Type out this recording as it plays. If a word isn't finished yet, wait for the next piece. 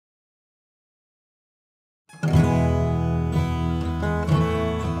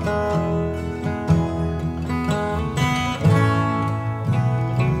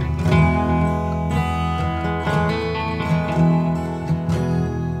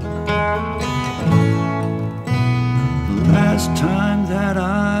last time that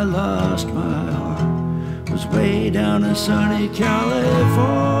I lost my heart was way down in sunny California.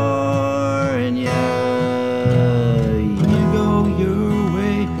 You go your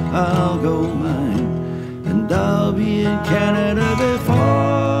way, I'll go mine, and I'll be in Canada before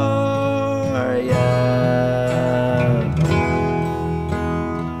ya.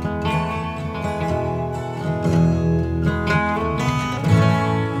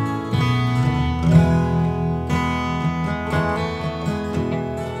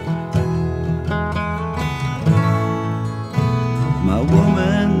 My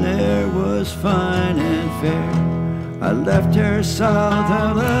woman there was fine and fair. I left her south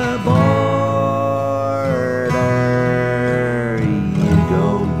of the border. You go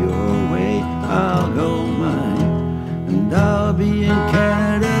your way, I'll go mine, and I'll be in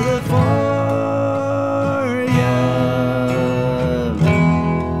Canada before ya.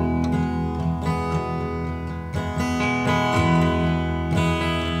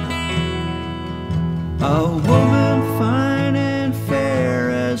 A woman fine and fair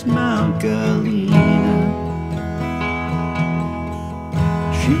as Mount Galena,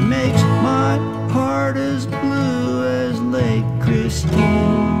 she makes my heart as blue as Lake Christina.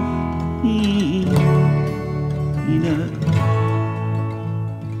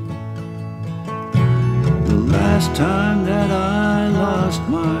 The last time that I lost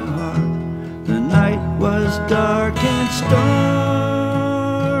my heart, the night was dark and stormy.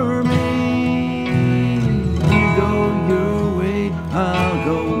 You go your way, I'll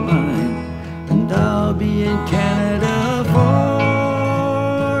go mine, and I'll be in Canada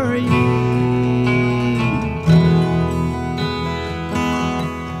for you.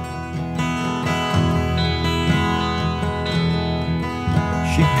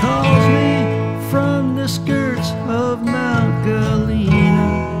 She calls me from the skirts of Mount Galena.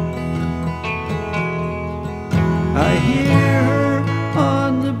 I hear her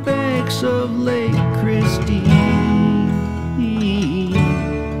on the banks of Lake Christina.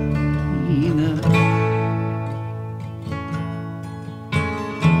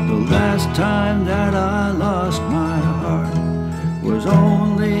 The last time that I lost my heart was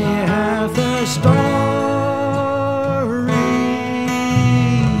only half a star.